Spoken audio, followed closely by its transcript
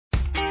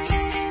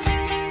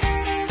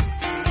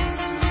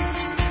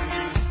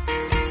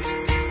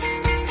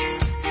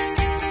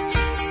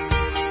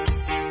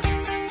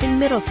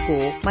middle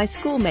school, my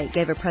schoolmate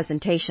gave a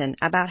presentation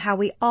about how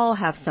we all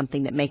have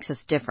something that makes us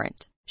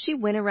different. She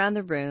went around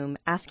the room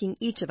asking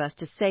each of us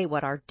to say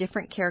what our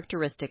different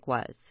characteristic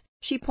was.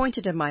 She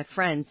pointed to my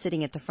friend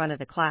sitting at the front of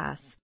the class,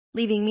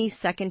 leaving me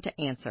second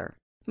to answer.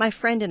 My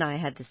friend and I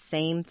had the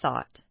same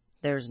thought.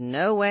 There's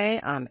no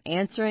way I'm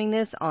answering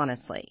this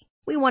honestly.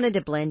 We wanted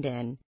to blend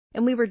in,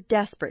 and we were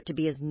desperate to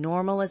be as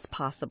normal as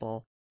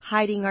possible,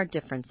 hiding our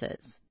differences.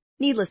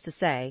 Needless to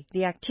say,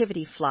 the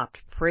activity flopped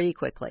pretty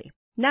quickly.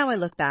 Now I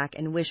look back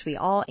and wish we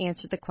all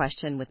answered the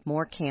question with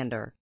more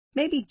candor.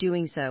 Maybe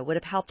doing so would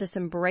have helped us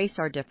embrace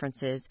our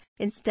differences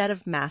instead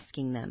of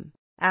masking them.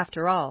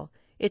 After all,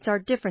 it's our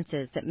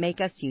differences that make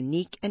us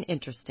unique and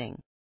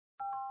interesting.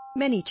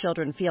 Many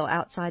children feel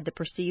outside the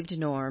perceived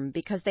norm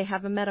because they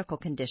have a medical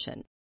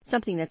condition,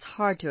 something that's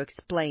hard to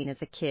explain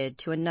as a kid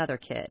to another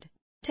kid.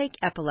 Take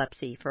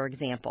epilepsy, for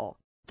example,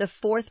 the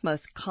fourth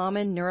most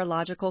common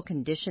neurological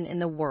condition in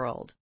the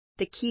world,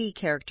 the key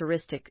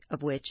characteristic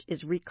of which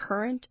is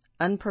recurrent,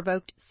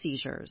 unprovoked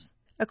seizures.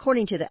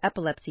 According to the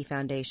Epilepsy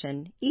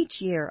Foundation,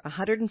 each year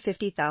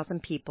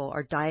 150,000 people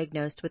are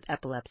diagnosed with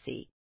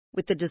epilepsy,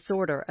 with the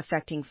disorder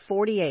affecting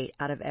 48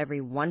 out of every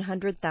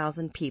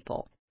 100,000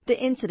 people.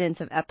 The incidence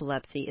of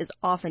epilepsy is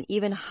often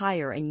even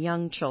higher in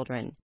young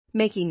children,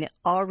 making the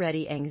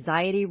already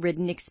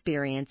anxiety-ridden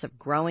experience of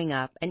growing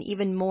up an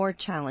even more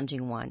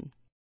challenging one.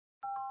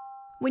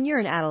 When you're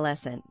an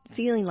adolescent,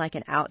 feeling like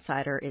an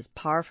outsider is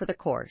par for the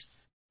course.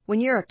 When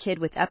you're a kid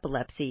with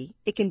epilepsy,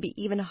 it can be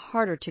even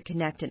harder to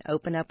connect and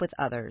open up with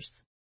others.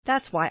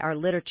 That's why our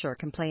literature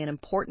can play an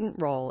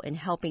important role in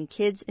helping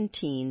kids and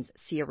teens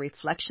see a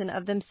reflection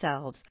of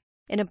themselves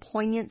in a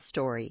poignant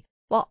story,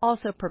 while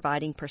also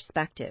providing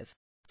perspective,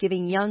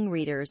 giving young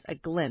readers a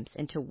glimpse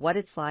into what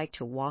it's like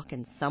to walk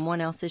in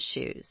someone else's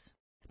shoes.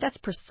 That's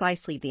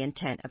precisely the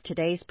intent of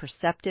today's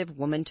perceptive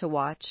woman to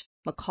watch,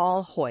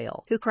 McCall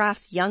Hoyle, who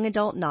crafts young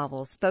adult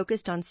novels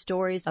focused on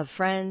stories of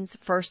friends,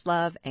 first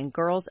love, and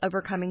girls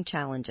overcoming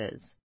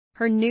challenges.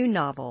 Her new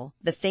novel,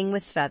 The Thing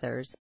with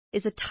Feathers,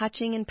 is a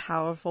touching and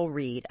powerful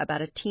read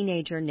about a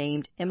teenager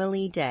named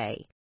Emily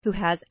Day, who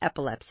has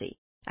epilepsy.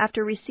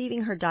 After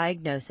receiving her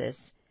diagnosis,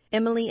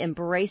 Emily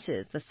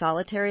embraces the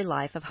solitary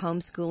life of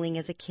homeschooling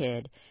as a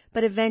kid,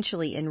 but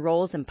eventually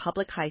enrolls in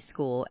public high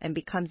school and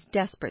becomes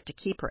desperate to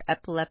keep her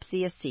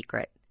epilepsy a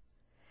secret.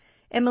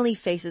 Emily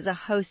faces a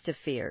host of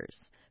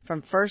fears,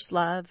 from first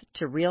love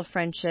to real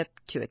friendship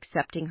to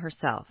accepting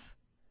herself.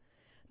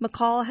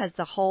 McCall has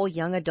the whole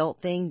young adult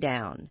thing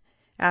down.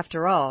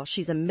 After all,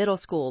 she's a middle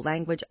school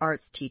language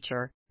arts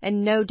teacher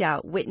and no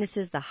doubt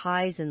witnesses the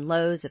highs and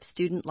lows of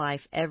student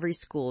life every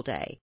school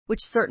day,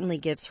 which certainly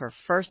gives her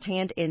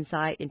first-hand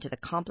insight into the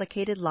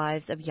complicated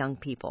lives of young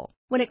people.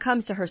 When it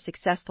comes to her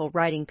successful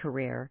writing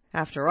career,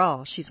 after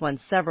all, she's won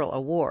several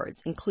awards,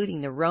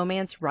 including the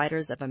Romance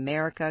Writers of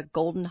America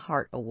Golden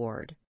Heart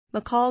Award.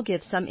 McCall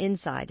gives some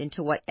insight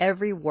into what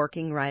every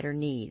working writer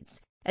needs,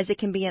 as it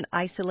can be an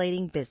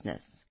isolating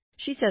business.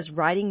 She says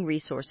writing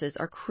resources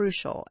are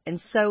crucial, and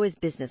so is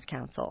business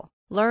counsel.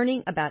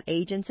 Learning about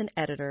agents and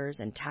editors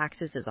and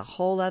taxes is a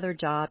whole other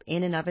job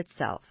in and of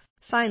itself.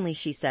 Finally,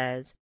 she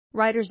says,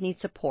 writers need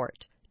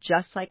support,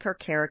 just like her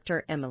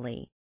character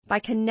Emily. By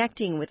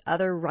connecting with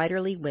other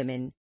writerly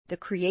women, the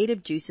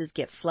creative juices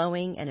get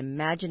flowing and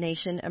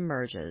imagination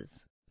emerges.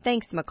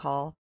 Thanks,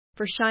 McCall,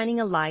 for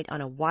shining a light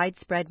on a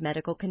widespread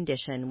medical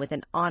condition with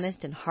an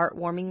honest and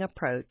heartwarming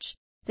approach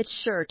that's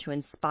sure to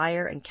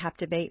inspire and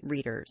captivate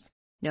readers,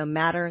 no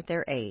matter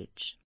their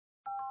age.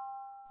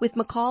 With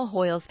McCall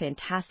Hoyle's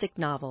fantastic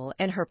novel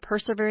and her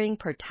persevering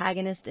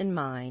protagonist in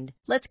mind,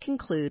 let's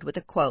conclude with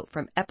a quote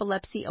from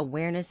epilepsy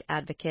awareness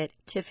advocate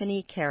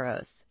Tiffany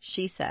Caros.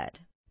 She said,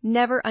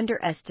 "Never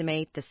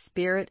underestimate the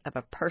spirit of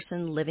a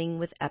person living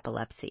with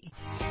epilepsy."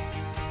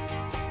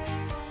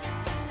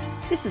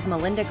 This is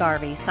Melinda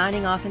Garvey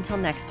signing off until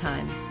next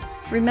time.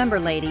 Remember,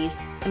 ladies,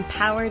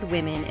 empowered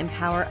women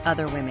empower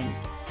other women.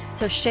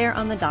 So share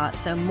on the dot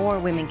so more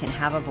women can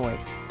have a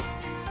voice.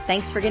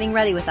 Thanks for getting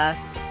ready with us.